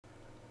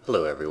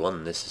Hello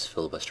everyone, this is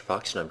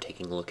FilibusterFox, and I'm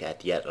taking a look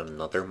at yet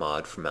another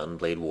mod from Mount and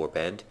Blade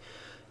Warband,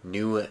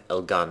 New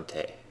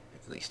Elgante.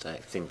 At least I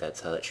think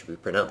that's how that should be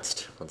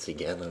pronounced. Once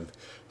again, I'm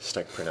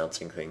stuck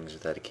pronouncing things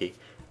without a key.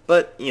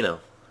 But, you know,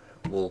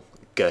 we'll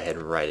go ahead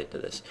and write into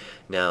this.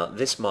 Now,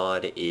 this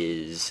mod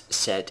is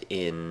set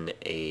in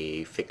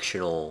a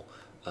fictional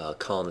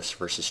colonist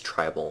versus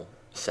tribal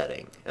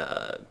setting,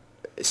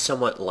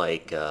 somewhat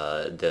like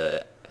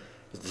the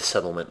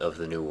settlement of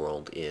the New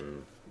World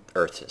in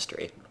Earth's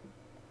history.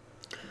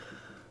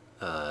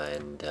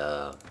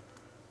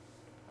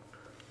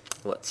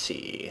 Let's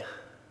see.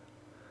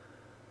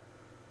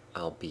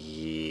 I'll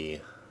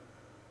be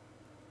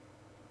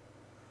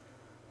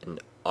an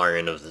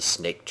Iron of the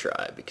Snake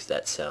Tribe because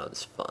that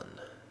sounds fun.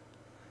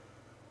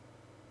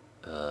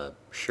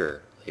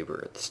 Sure, Labor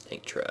of the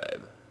Snake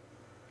Tribe.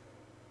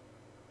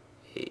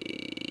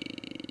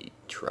 A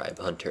tribe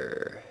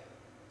hunter.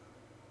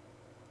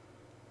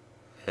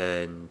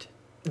 And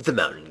the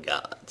Mountain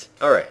Gods.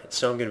 Alright,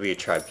 so I'm going to be a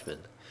tribesman.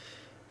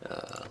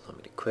 Let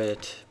me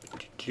quit.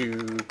 Quick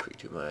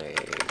do my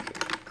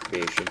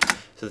creation.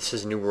 So this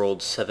is New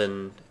World,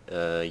 7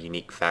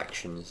 unique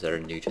factions that are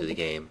new to the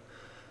game.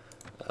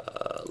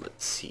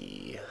 Let's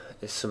see.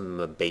 There's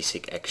some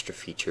basic extra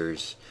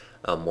features,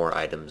 more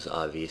items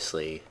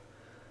obviously.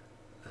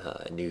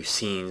 New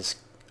scenes,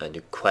 a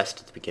new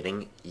quest at the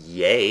beginning.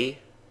 Yay!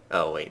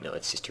 Oh wait, no,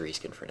 it's just a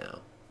reskin for now.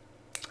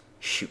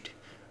 Shoot.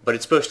 But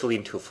it's supposed to lead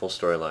into a full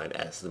storyline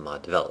as the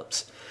mod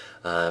develops.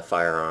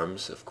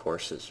 Firearms, of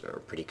course,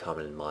 are pretty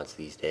common in mods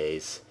these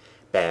days.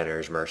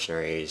 Banners,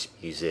 mercenaries,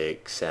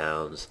 music,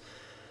 sounds,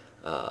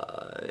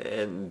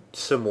 and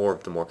some more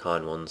of the more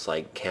common ones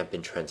like camp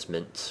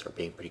entrenchments are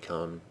being pretty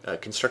common.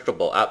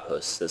 Constructible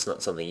outposts, that's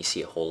not something you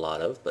see a whole lot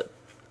of, but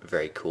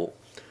very cool.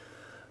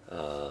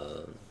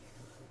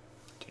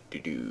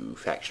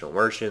 Factional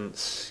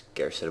merchants,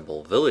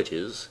 garrisonable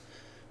villages,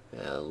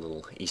 a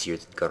little easier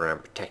than going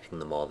around protecting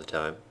them all the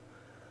time.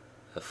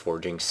 A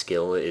forging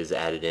skill is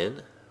added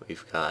in.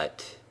 We've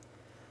got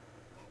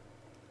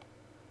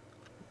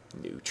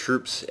new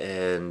troops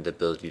and the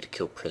ability to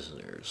kill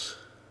prisoners.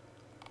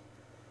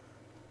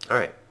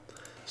 Alright,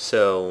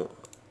 so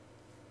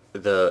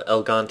the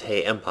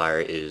Elgante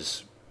Empire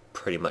is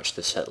pretty much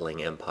the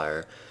settling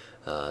empire.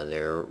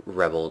 They're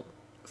rebel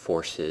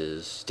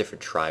forces,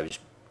 different tribes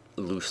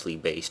loosely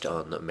based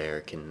on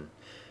American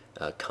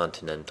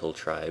continental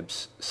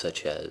tribes,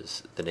 such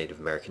as the Native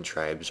American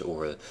tribes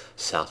or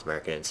South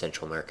American and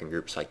Central American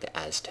groups like the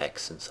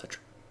Aztecs and such.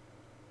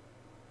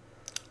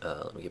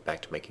 Let me get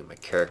back to making my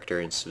character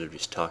instead of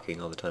just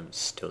talking all the time.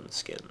 Stone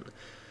Skin.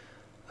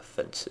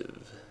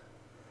 Offensive.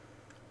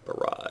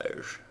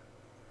 Barrage.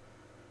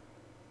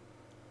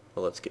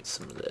 Well, let's get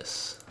some of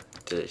this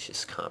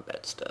delicious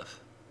combat stuff.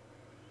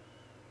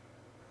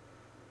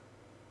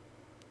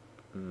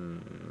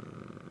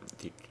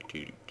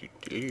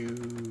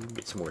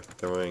 Get some more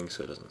throwing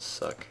so it doesn't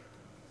suck.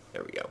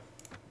 There we go.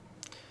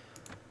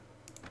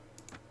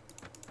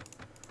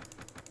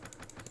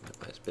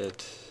 Nice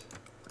bit.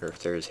 Wonder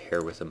if there's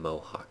hair with a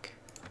mohawk.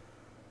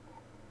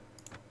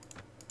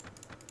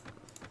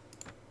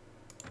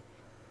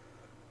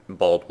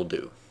 Bald will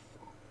do.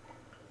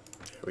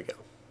 There we go.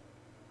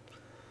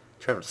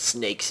 Travel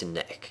snakes and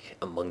neck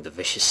among the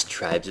vicious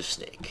tribes of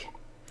snake.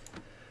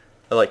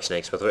 I like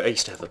snakes, by the way. I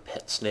used to have a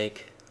pet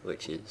snake,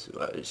 which is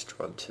why I was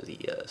drawn to the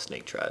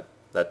snake tribe.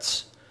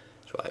 That's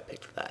why I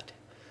picked that.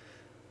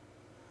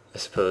 I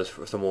suppose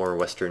for the more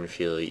western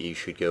feel, you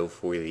should go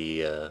for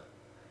the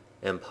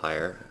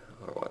Empire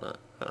or whatnot.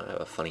 I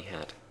have a funny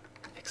hat.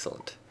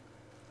 Excellent.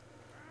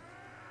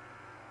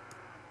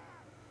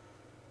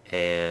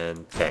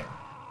 And bang.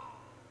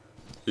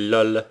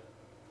 Lol.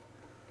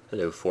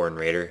 Hello, foreign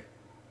raider.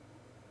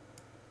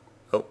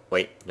 Oh,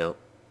 wait, no.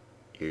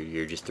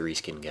 You're just the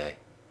reskin guy.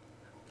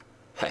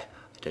 Hi, I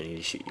don't need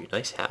to shoot you.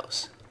 Nice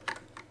house.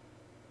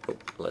 Oh,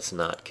 let's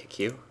not kick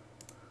you.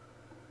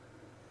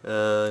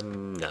 No.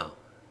 No,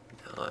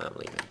 I'm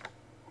leaving.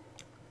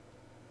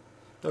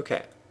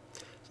 Okay.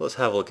 So let's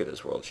have a look at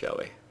this world, shall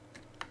we?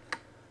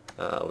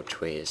 Which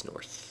way is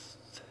north?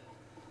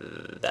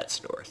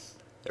 That's north.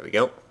 There we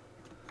go.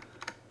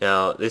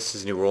 Now, this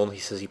is New World. He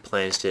says he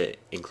plans to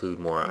include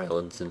more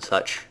islands and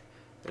such.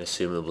 And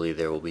assumably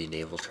there will be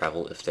naval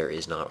travel if there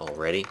is not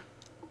already.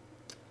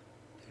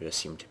 There does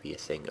seem to be a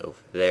thing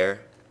over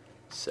there.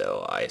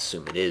 So I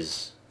assume it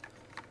is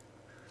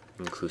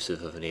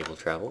inclusive of naval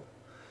travel.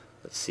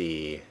 Let's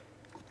see.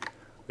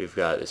 We've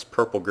got this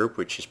purple group,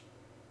 which is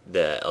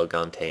the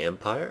Elgante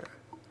Empire.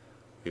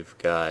 We've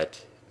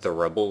got the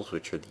rebels,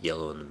 which are the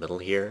yellow in the middle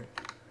here.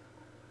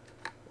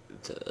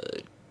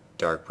 The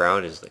dark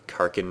brown is the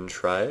Karkin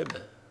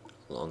tribe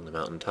along the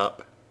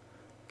mountaintop.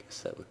 I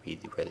guess that would be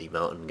where the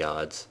mountain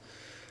gods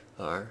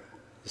are.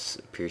 This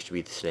appears to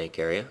be the snake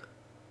area.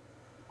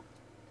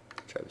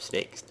 Tribe of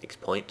snakes, Snake's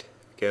Point.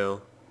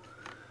 Go.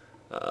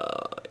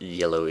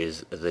 Yellow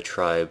is the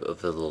tribe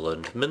of the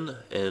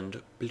Lundmen,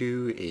 and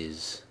blue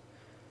is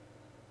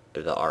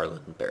the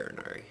Arlen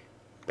Baronry.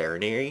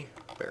 Baronry?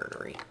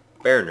 Baronry.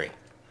 Baronry.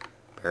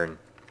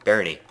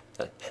 Barony.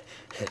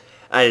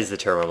 That is the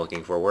term I'm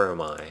looking for. Where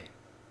am I?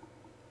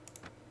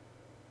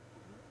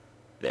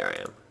 There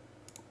I am.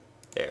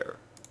 There.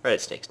 Right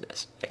at Snake's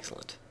Nest.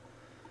 Excellent.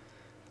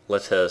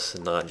 Let us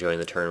not join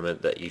the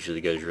tournament that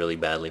usually goes really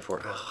badly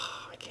for...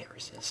 Oh, I can't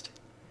resist.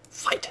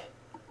 Fight!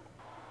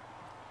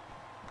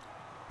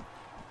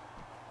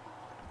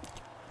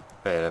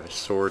 Right, I have a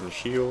sword and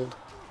shield.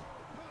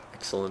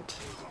 Excellent.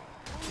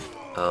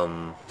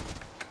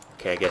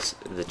 Okay, I guess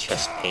the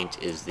chest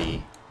paint is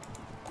the...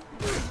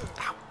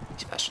 Ow!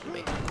 He's faster than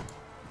me.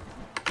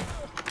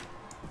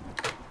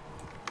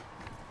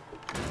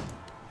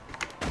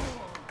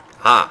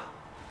 Ha!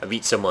 I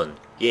beat someone.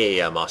 Yay,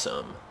 I'm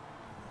awesome.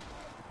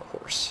 A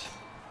horse.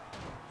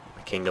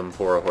 A kingdom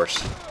for a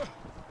horse.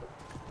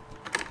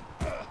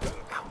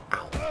 Ow,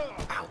 ow,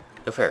 ow.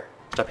 No fair.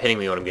 Stop hitting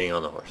me when I'm getting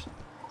on the horse.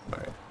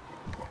 Alright.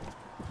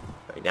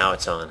 Alright, now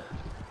it's on.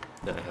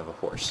 Now I have a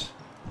horse.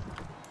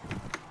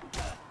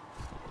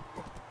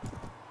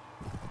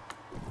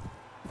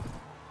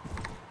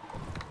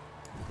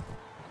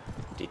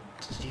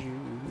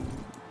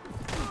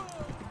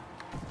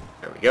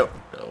 There we go.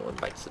 Another one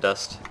bites the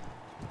dust.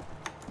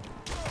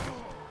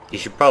 You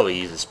should probably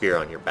use a spear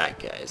on your back,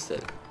 guys.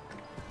 That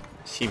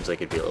seems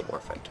like it'd be a little more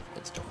effective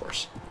against a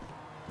horse.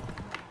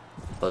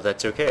 But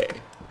that's okay.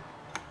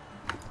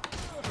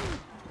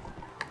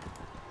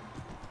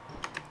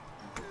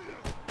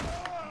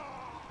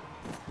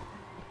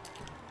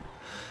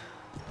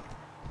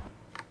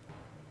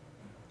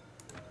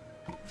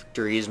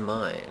 Victory is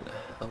mine.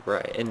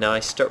 Alright, and now I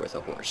start with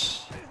a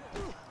horse.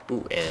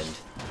 Ooh, and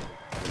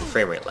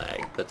frame rate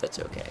lag, but that's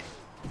okay.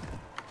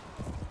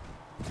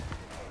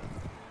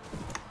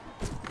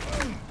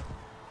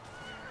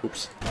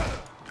 Oops.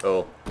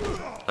 Oh,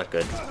 not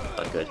good.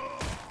 Not good.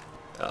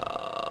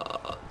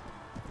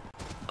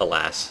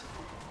 Alas,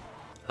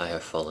 I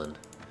have fallen.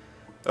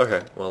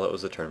 Okay, well that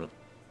was the tournament.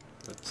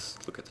 Let's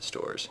look at the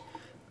stores.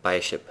 Buy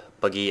a ship.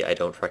 Buggy, I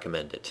don't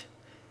recommend it.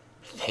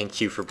 Thank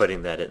you for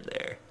putting that in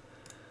there.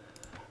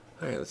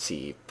 Alright, let's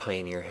see.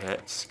 Pioneer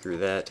hat, screw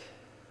that.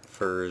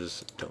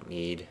 Furs, don't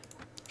need.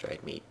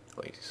 Dried meat,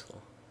 way too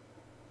slow.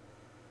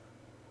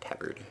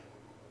 Tabard.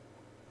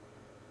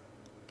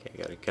 Okay,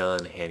 got a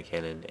gun, hand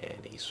cannon,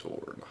 and a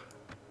sword.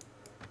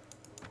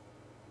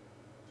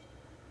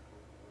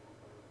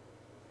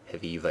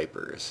 Heavy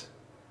Vipers.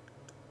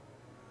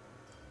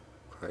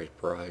 Requires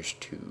barrage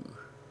 2.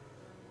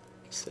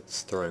 Guess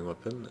that's throwing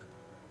weapon.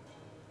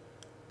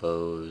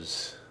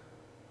 Bows.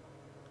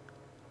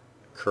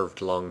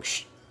 Curved long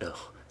no,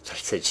 I thought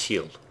it said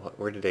shield.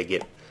 Where did I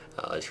get...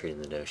 Oh, I was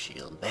reading the no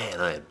shield. Man,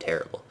 I am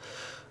terrible.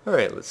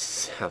 Alright,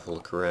 let's have a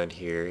look around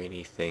here.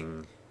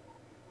 Anything...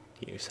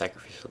 New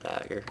sacrificial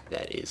dagger.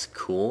 That is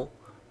cool,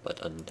 but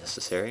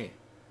unnecessary.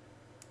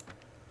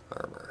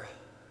 Armor.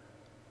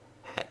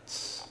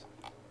 Hats.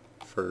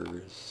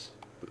 Furs.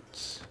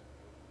 Boots.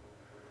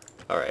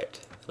 Alright,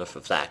 enough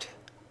of that.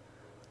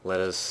 Let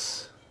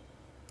us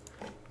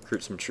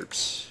recruit some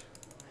troops.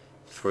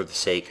 For the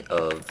sake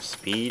of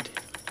speed.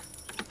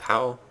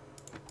 Pow.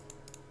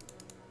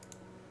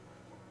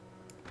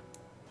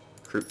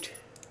 Recruit.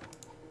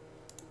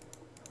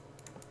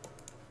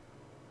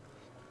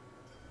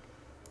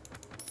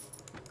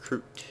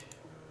 Recruit.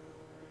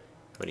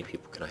 How many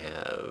people can I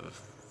have?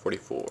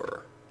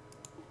 44.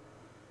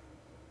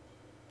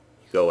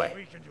 You go away.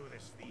 We can do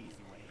this the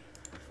easy way.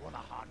 For the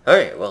hard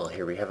Alright, well,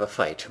 here we have a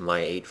fight. My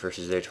 8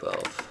 versus their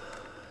 12.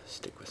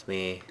 Stick with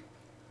me.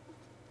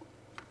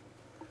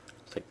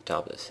 It's like the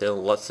top of this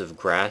hill. Lots of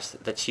grass.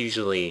 That's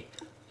usually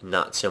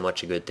not so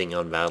much a good thing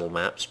on battle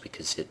maps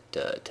because it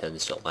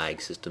tends to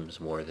lag systems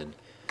more than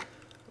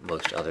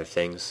most other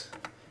things.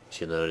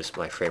 As you'll notice,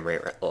 my frame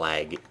rate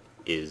lag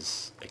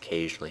is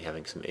occasionally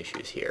having some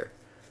issues here.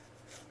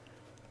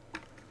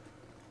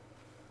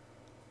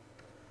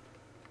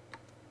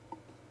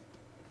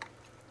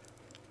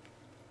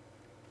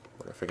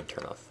 Wonder if I can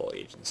turn off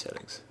foliage in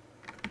settings.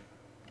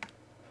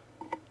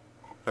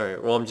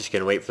 Alright, well I'm just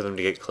going to wait for them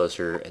to get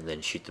closer and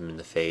then shoot them in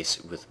the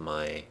face with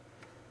my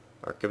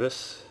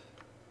arquebus.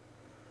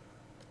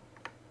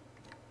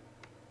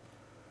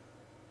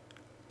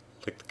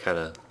 Like the kind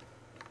of...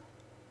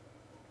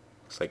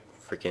 looks like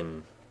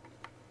freaking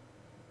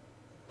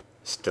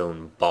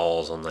stone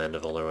balls on the end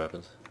of all their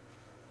weapons.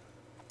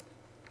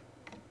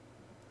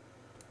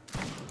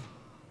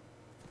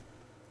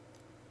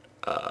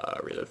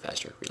 Reload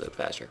faster, reload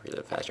faster,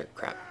 reload faster.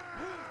 Crap.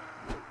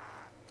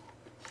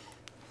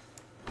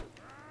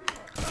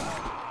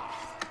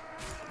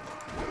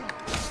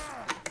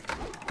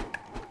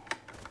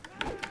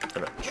 Oh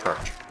no,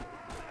 charge.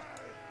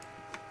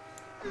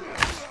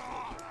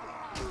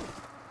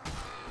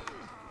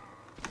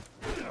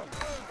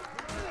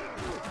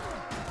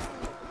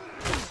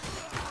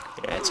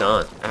 Yeah, it's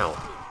on.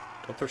 Ow.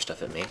 Don't throw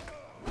stuff at me.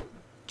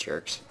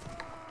 Jerks.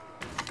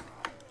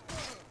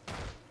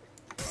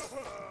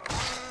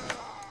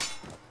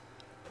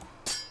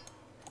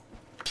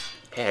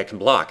 Hey, I can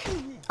block.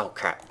 Oh,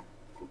 crap.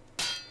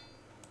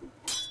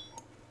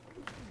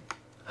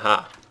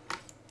 Ha.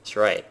 That's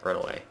right. Run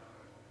away.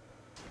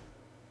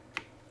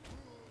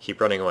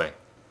 Keep running away.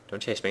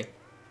 Don't chase me.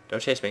 Don't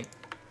chase me.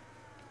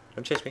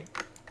 Don't chase me.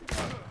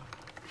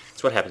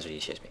 That's what happens when you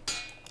chase me.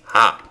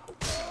 Ha!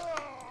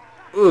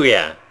 Ooh,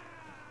 yeah.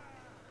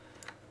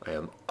 I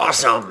am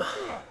awesome!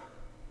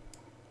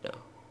 No.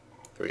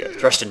 Here we go.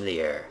 Thrust into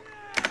the air.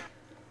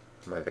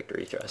 My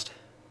victory thrust.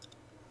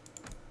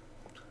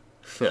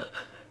 You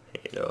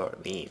know what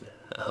I mean.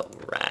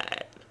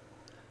 Alright.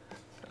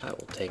 I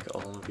will take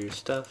all of your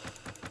stuff.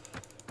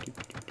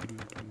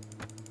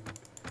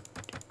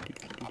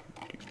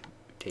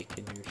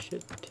 Taking your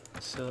shit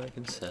so I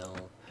can sell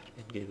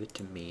and give it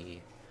to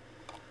me.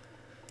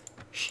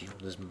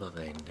 Shield is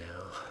mine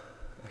now.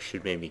 I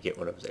should maybe get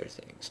one of their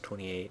things.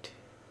 28.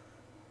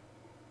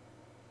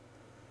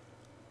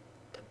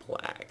 Temple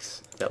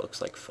Axe. That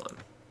looks like fun.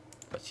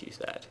 Let's use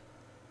that.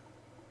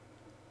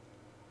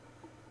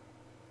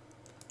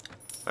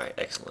 Alright,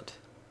 excellent.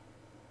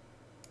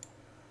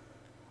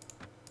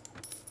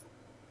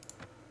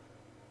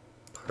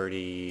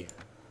 Party.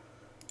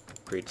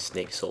 Upgrade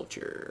Snake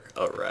Soldier.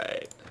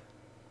 Alright.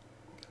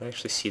 Can I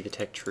actually see the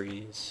tech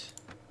trees?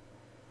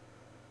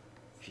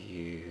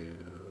 View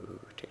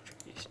tech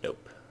trees.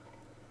 Nope.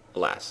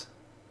 Alas.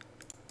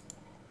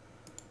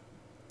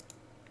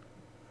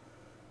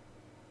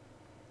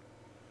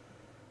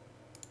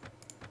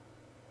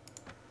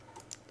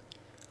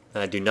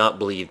 I do not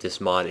believe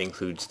this mod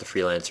includes the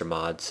freelancer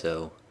mod,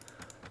 so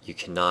you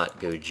cannot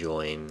go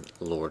join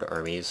Lord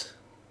armies.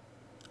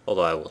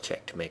 Although I will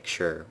check to make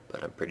sure,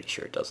 but I'm pretty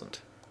sure it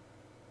doesn't.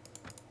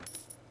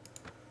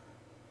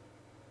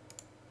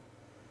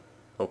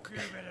 Okay.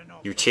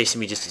 You were chasing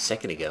me just a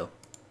second ago.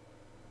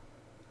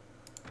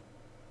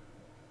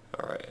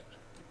 Alright.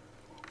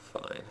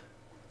 Fine.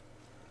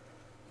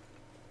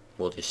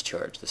 We'll just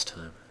charge this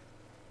time.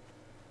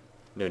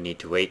 No need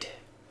to wait.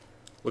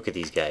 Look at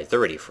these guys. They're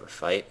ready for a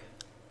fight.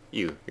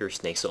 You're a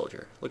snake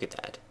soldier. Look at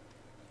that.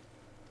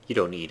 You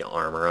don't need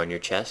armor on your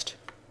chest.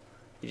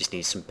 You just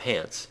need some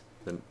pants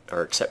that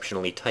are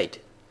exceptionally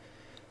tight.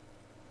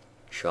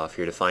 Show off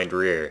your defined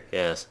rear.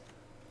 Yes.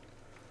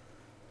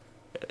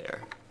 There they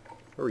are.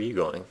 Where are you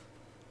going?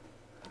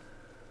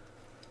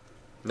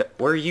 No,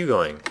 where are you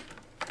going?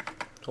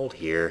 Hold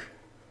here.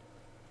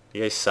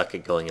 You guys suck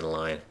at going in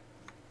line.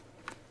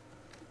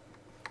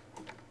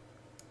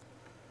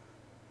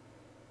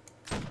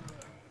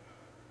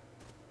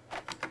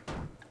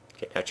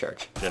 Okay, now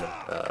charge.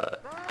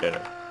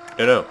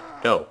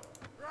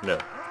 No.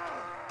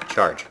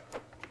 Charge.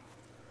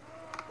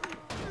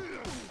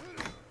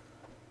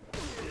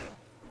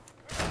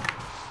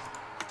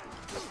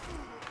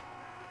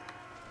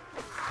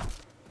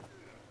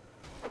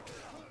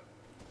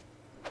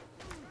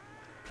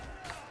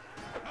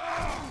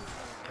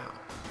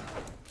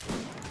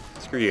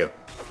 Screw you.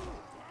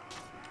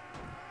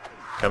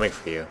 Coming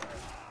for you.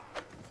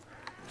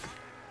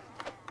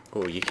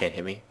 Oh, you can't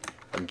hit me.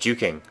 I'm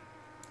juking.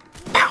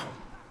 Pow!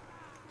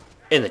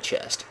 In the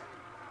chest.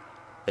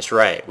 That's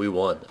right, we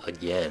won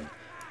again.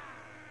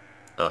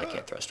 Oh, I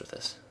can't thrust with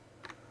this.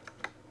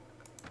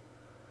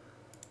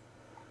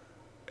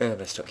 And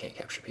I still can't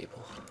capture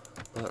people.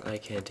 But I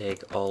can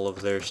take all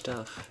of their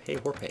stuff. Hey,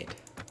 war paint.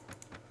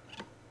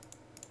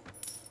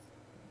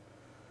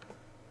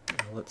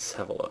 Let's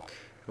have a look.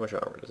 How much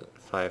armor is it?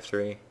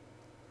 5-3.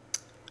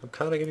 I'm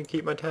kind of going to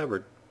keep my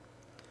tabard.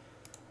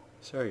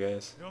 Sorry,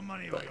 guys.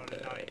 But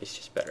it's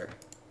just better.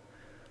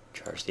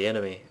 Charge the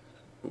enemy.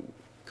 Ooh,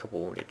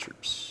 couple wounded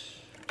troops.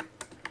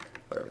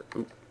 Whatever.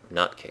 Ooh,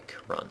 not kick.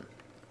 Run.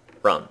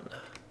 Run.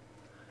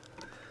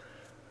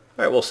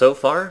 Alright, well, so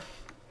far,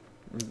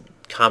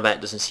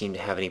 combat doesn't seem to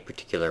have any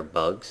particular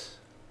bugs.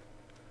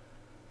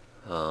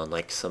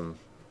 Like some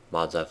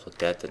mods I've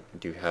looked at that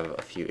do have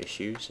a few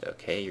issues.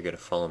 Okay, you're going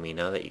to follow me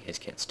now that you guys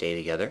can't stay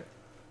together.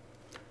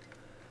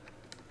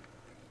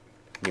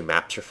 New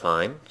maps are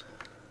fine.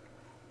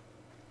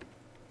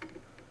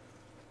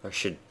 I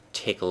should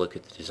take a look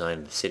at the design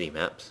of the city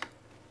maps.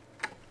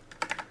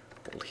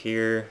 Hold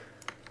here.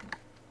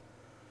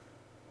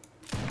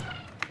 I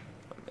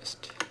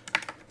missed.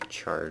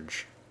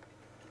 Charge.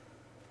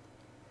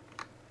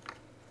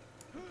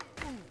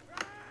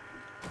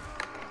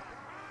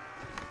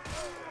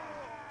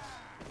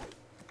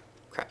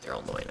 Crap, they're all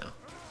in the way now.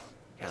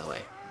 Get out of the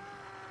way.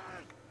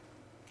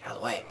 Get out of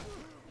the way.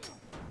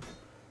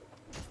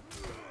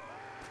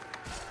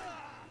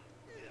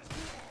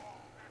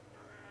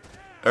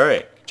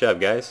 Alright, good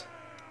job, guys.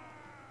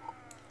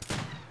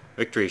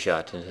 Victory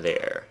shot into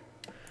the air.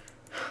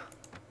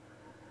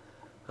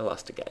 I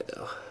lost a guy,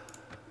 though.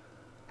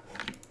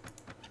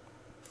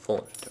 Full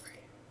inventory.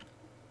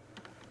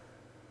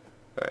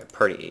 Alright,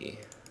 party.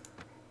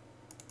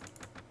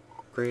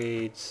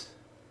 Grades.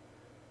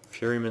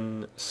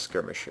 Furyman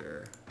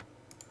Skirmisher.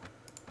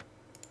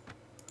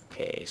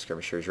 Okay,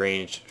 Skirmisher is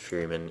ranged.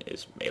 Furyman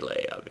is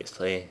melee,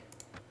 obviously.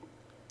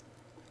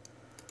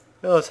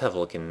 Well, let's have a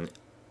look in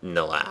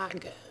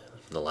Nalag.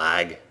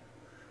 Nalag.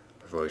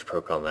 I've always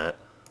broke on that.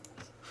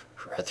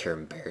 Rather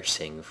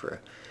embarrassing for a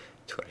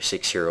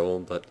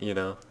 26-year-old, but you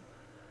know.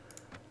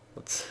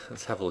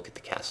 Let's have a look at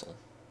the castle.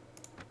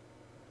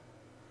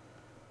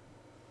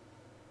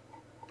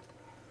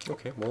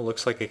 Okay, well, it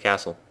looks like a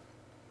castle.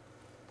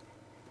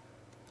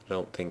 I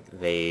don't think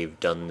they've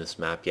done this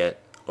map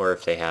yet, or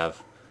if they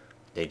have,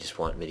 they just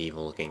want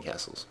medieval looking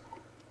castles.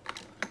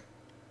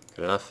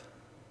 Good enough?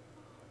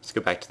 Let's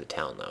go back to the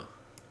town though.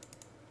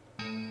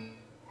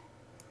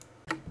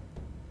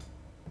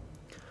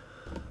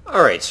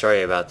 Alright,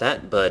 sorry about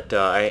that, but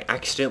I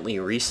accidentally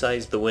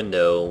resized the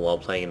window while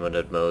playing in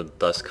rendered mode,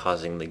 thus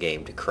causing the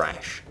game to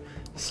crash.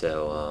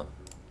 So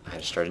I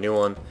had to start a new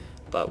one,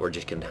 but we're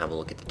just going to have a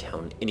look at the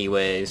town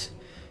anyways,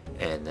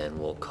 and then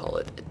we'll call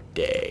it a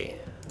day.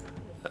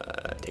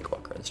 Take a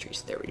walk around the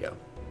streets. There we go.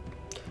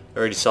 I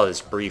already saw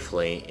this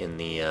briefly in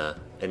the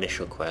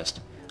initial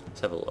quest.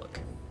 Let's have a look.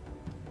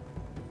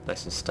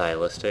 Nice and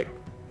stylistic.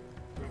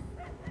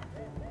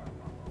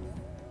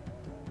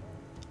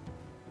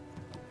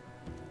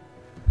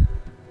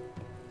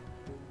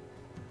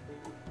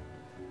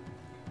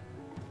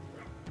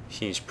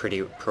 Seems pretty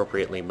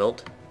appropriately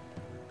built.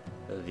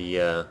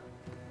 The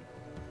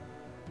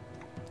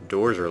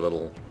doors are a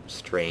little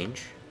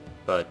strange,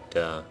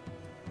 but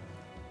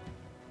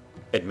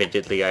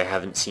admittedly I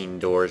haven't seen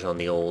doors on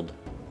the old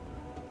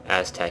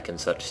Aztec and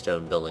such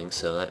stone buildings,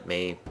 so that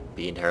may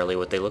be entirely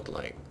what they look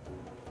like.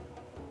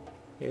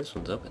 Hey, this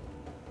one's open.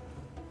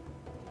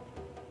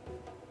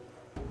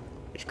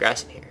 There's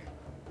grass in here.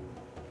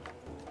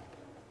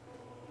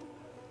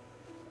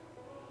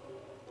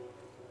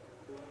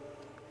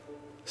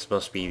 This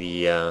must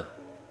be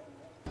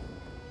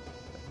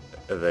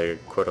the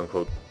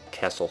quote-unquote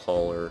castle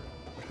hall or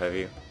what have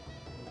you.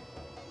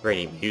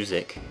 Any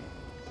music.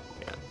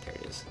 Yeah, there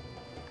it is.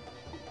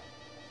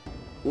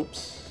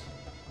 Oops.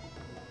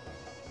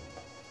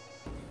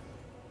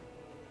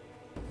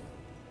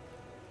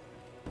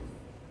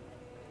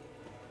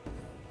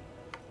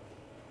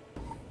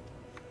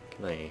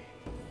 Can I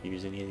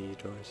use any of these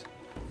doors?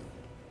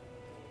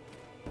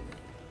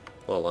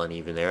 A little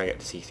uneven there. I got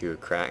to see through a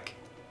crack.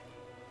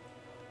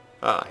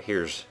 Ah,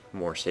 here's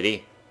more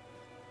city.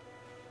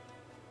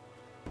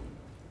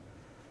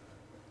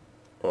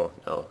 Oh,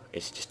 no,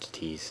 it's just a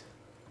tease.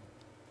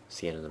 It's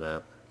the end of the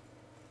map.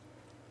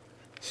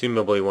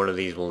 Assumably one of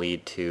these will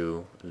lead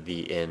to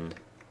the inn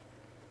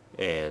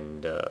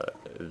and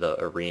the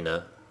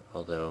arena,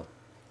 although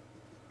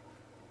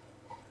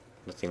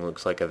nothing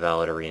looks like a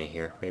valid arena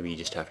here. Maybe you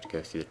just have to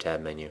go through the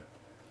tab menu.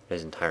 That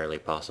is entirely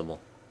possible.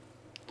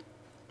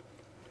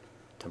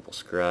 Temple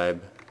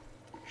Scribe.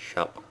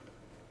 Shop.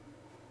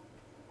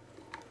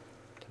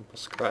 Temple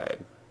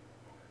Scribe.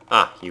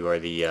 Ah, you are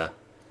the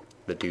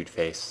dude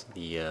face.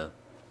 A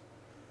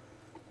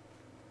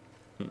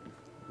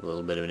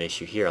little bit of an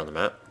issue here on the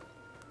map.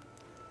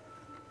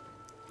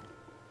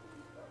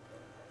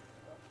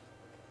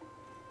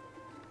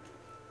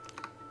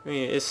 I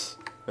mean,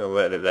 well,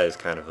 that is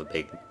kind of a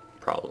big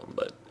problem,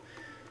 but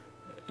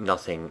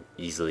nothing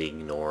easily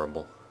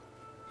ignorable.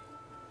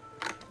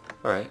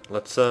 Alright,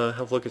 let's have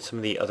a look at some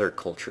of the other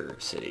culture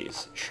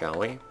cities, shall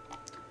we?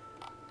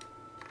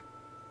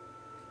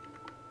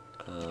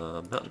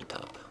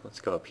 Mountaintop.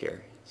 Let's go up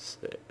here.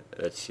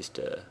 That's just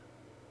a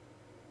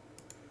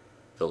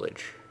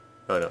village.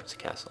 Oh no, it's a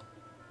castle.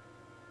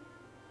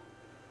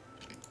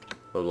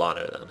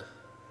 Milano then.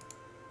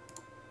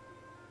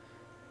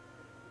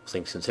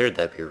 Things considered,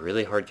 that'd be a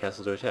really hard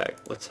castle to attack.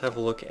 Let's have a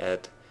look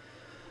at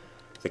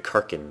the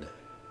Karkin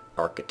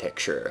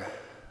architecture.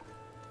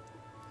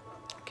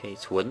 Okay,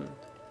 it's wooden.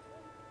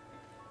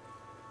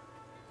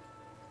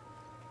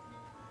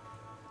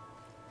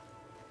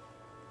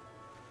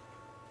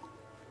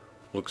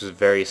 Looks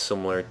very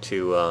similar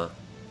to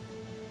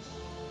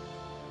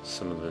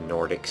some of the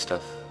Nordic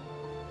stuff.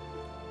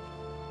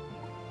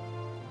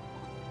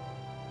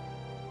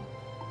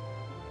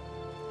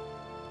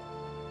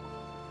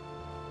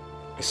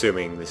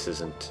 Assuming this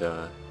isn't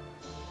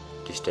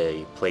just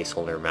a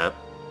placeholder map.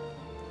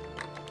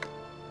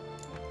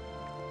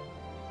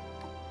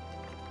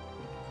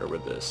 Or where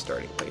the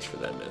starting place for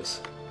them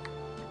is.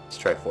 Let's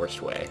try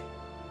Forced Way.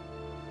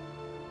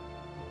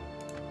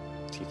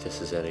 See if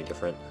this is any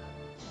different.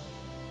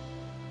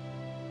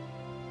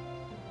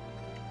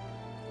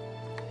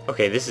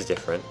 Okay, this is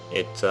different.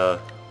 It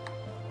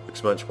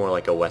looks much more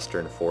like a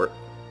western fort.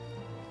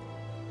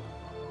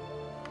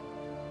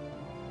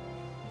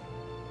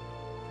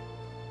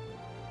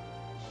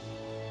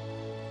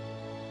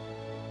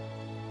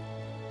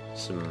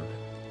 Some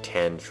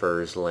tan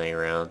furs laying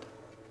around.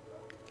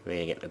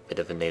 Maybe get a bit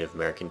of a Native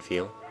American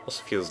feel.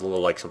 Also feels a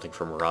little like something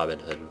from Robin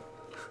Hood.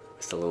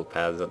 Just the little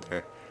paths up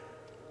there.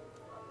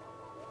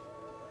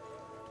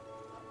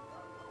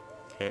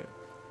 Okay.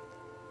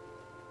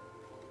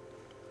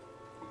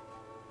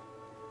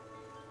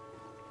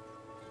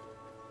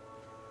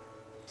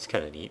 It's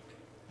kind of neat.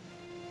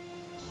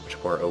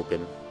 Much more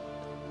open.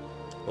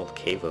 Little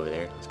cave over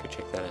there. Let's go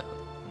check that out.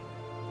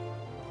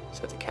 Is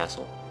that the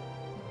castle?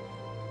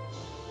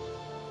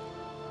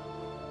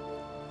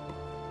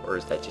 Or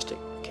is that just a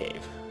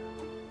cave?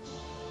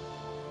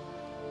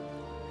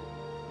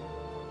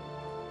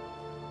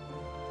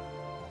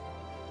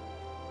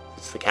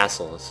 It's the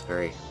castle. It's a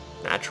very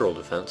natural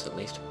defense, at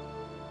least.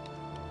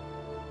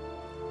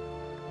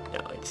 No,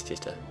 it's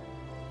just a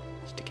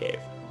cave.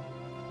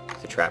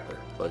 the trapper.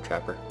 Hello,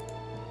 trapper.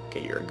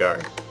 Okay, you're a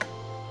guard.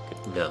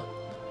 Good to know.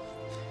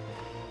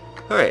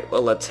 Alright,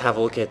 well, let's have a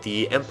look at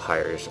the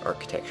Empire's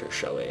architecture,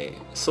 shall we?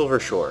 Silver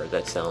Shore,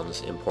 that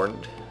sounds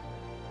important.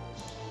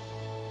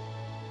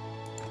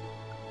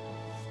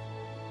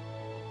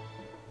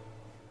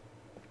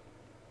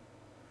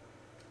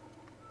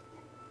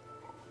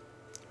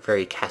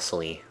 Very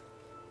castle-y.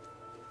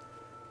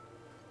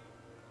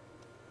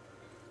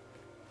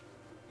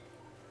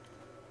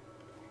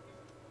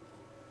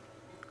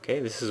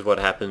 Okay, this is what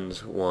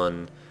happens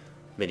when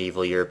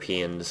medieval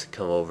Europeans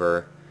come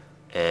over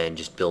and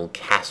just build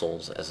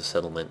castles as a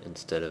settlement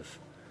instead of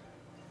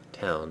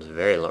towns.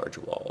 Very large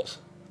walls.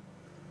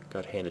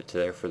 Got to hand it to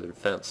there for the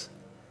defense.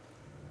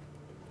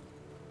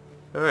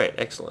 Alright,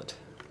 excellent.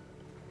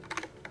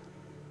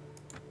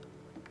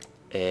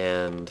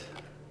 And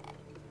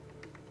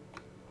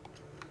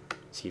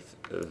see if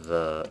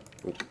the...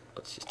 Oop,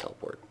 let's just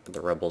teleport.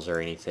 The rebels are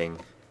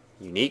anything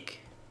unique.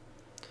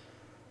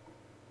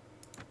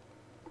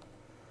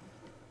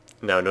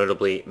 Now,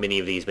 notably, many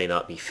of these may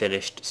not be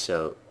finished,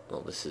 so...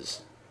 Well, this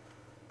is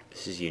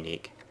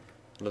unique.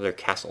 Another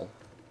castle.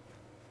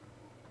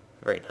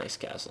 Very nice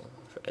castle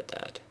at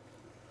that.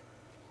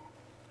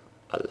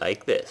 I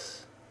like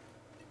this.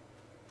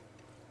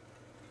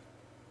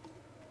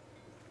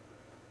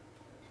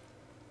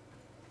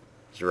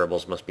 These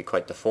rebels must be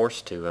quite the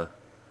force to have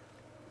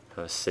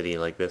a city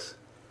like this.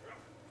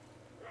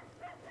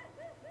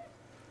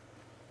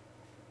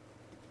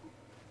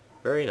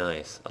 Very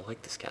nice. I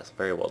like this castle.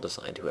 Very well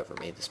designed, whoever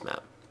made this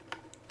map.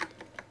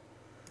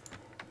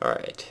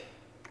 Alright.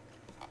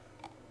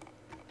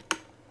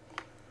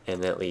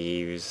 And that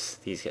leaves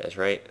these guys,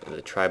 right?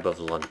 The tribe of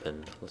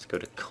Lundman. Let's go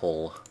to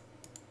Kull.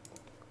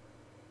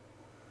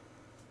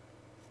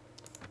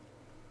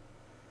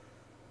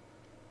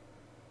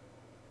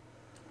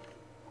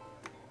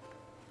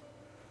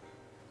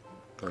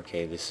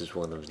 Okay, this is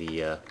one of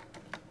the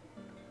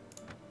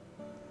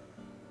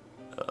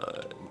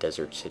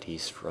desert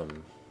cities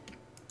from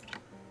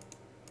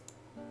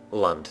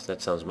Lund.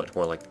 That sounds much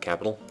more like the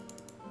capital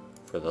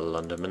for the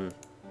Lundamen.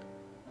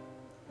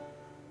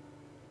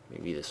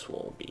 Maybe this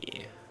will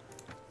be...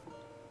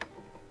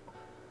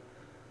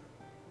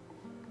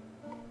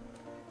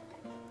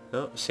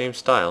 Oh, same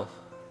style.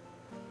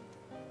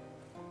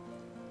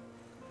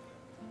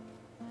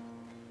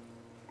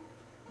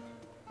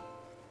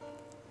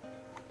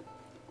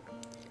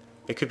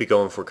 It could be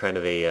going for kind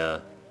of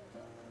a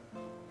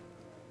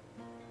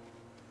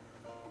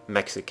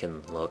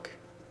Mexican look.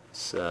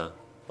 It's a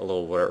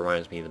little what it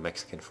reminds me of the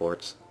Mexican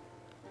forts.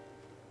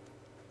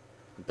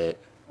 A bit.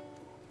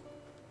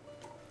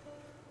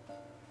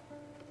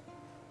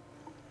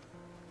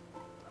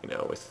 You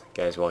know, with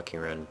guys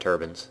walking around in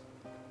turbans.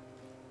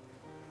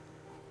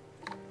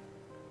 I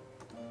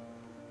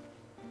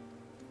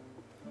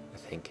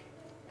think.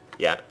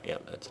 Yeah,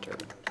 that's a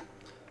turban.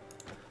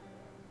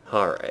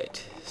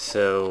 Alright,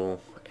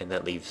 so, and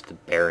that leaves the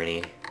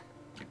barony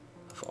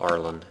of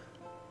Arlen,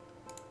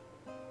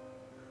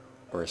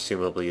 where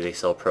assumably they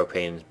sell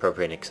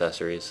propane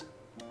accessories.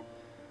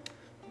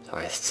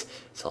 Sorry, that's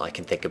all I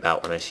can think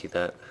about when I see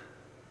that.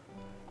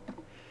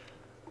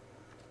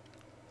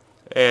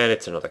 And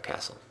it's another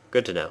castle.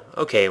 Good to know.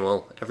 Okay,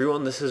 well,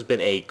 everyone, this has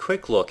been a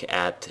quick look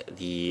at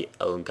the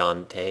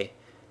Elgante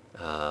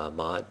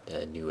mod,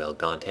 new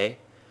Elgante,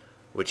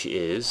 which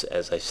is,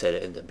 as I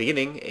said in the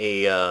beginning,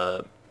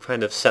 a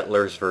kind of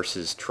settlers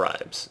versus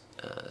tribes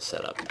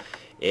setup.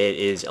 It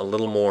is a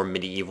little more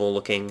medieval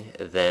looking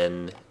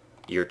than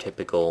your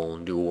typical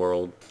New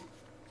World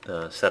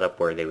setup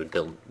where they would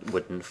build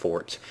wooden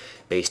forts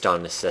based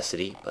on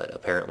necessity, but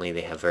apparently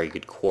they have very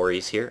good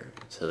quarries here,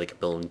 so they can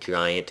build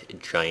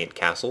giant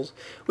castles,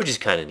 which is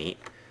kind of neat.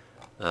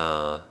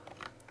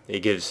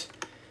 It gives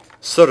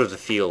sort of the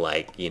feel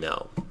like, you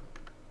know,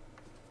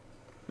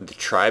 the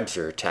tribes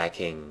are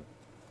attacking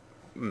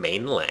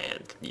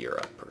mainland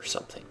Europe or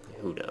something.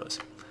 Who knows?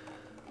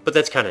 But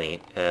that's kind of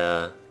neat.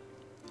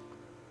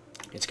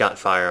 It's got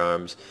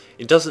firearms.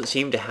 It doesn't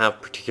seem to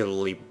have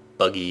particularly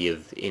buggy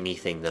of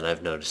anything that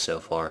I've noticed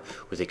so far,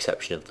 with the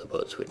exception of the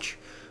boats, which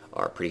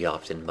are pretty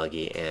often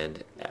buggy,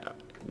 and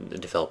the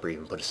developer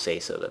even put a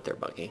say-so that they're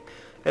buggy.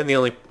 And the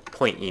only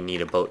point you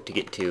need a boat to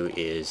get to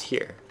is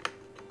here.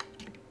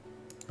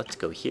 Let's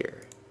go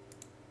here.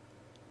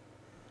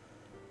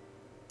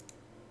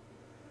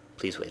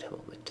 Please wait a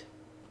moment.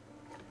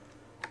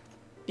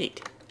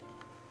 Neat.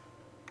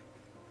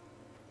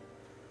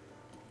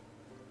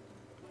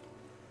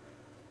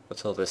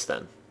 What's all this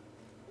then?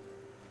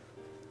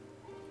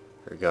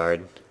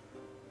 Regard.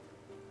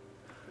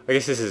 I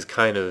guess this is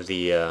kind of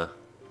the,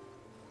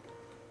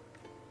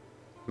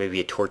 maybe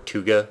a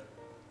Tortuga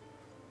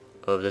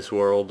of this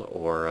world,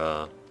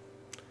 or,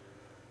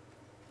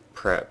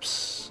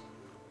 perhaps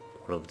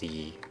one of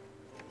the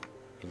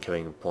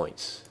incoming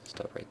points.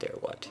 Stop right there,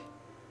 what?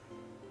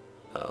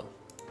 Oh.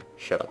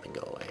 Shut up and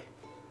go away.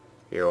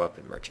 You're a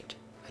weapon merchant.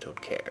 I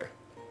don't care.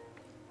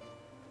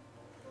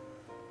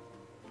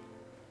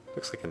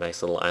 Looks like a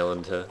nice little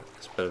island to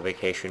spend a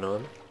vacation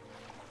on.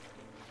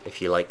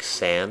 If you like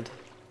sand.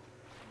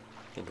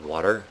 And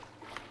water.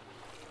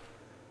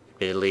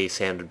 Admittedly,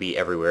 sand would be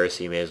everywhere,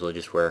 so you may as well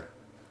just wear,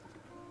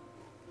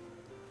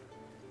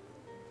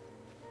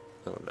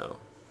 I don't know,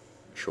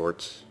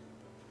 shorts.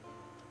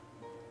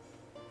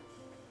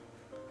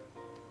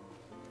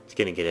 It's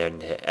gonna get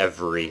into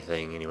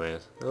everything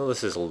anyways. Well,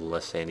 this is a little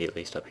less sandy, at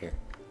least up here.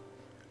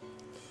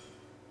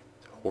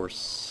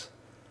 Horse.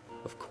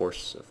 Of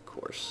course, of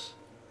course.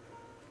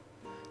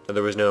 So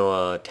there was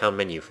no town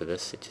menu for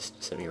this. It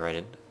just sent me right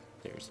in.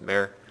 There's the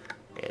mayor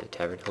and the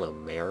tavern. Hello,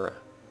 mayor.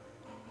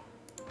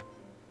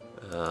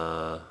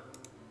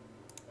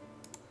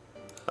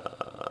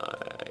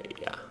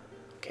 Yeah.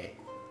 Okay.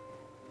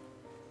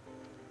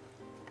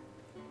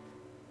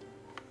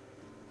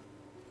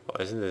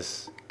 Oh, isn't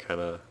this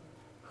kind of...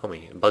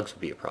 Homie, bugs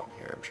would be a problem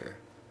here, I'm sure.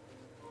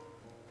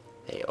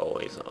 They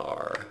always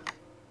are.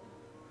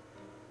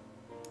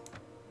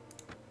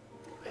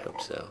 I hope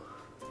so.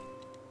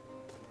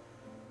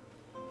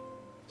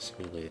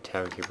 Smoothly the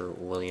tavern keeper,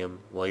 William.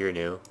 Well, you're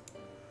new.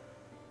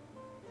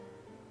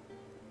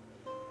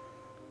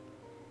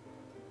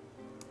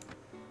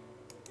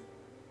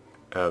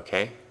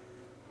 Okay.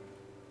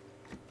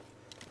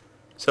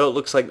 So it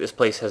looks like this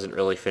place hasn't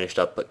really finished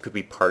up, but could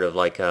be part of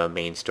like a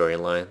main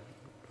storyline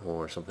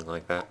or something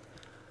like that.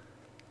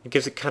 It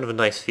gives it kind of a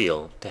nice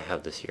feel to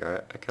have this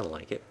here. I kind of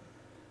like it.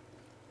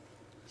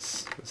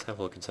 Let's have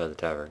a look inside the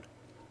tavern.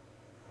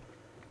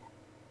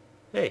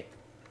 Hey.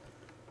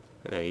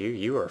 I know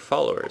you are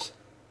followers.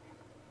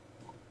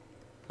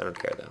 I don't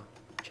care though.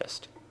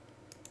 Chest.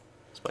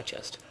 It's my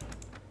chest.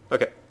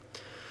 Okay.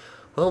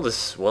 Well,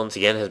 this once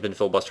again has been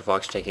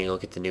FilibusterFox taking a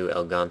look at the new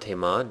Elgante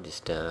mod.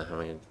 Just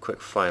having a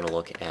quick final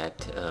look at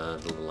the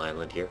little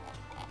island here.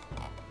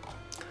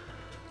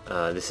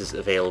 This is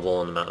available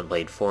on the Mount and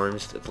Blade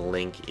forums. The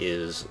link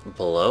is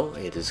below.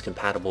 It is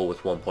compatible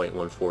with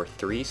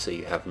 1.143, so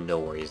you have no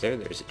worries there.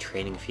 There's a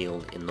training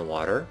field in the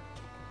water.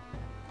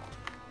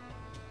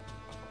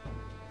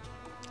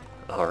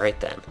 Alright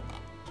then.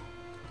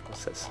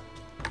 What's this?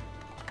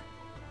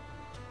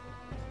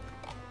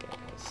 Okay,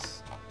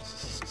 it's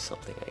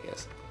something, I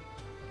guess.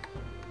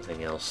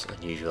 Nothing else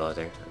unusual out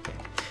there. Okay.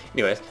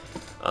 Anyways,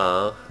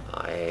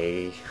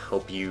 I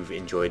hope you've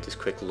enjoyed this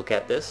quick look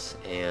at this,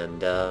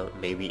 and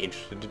may be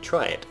interested to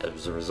try it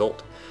as a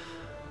result.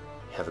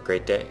 Have a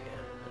great day.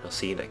 I'll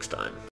see you next time.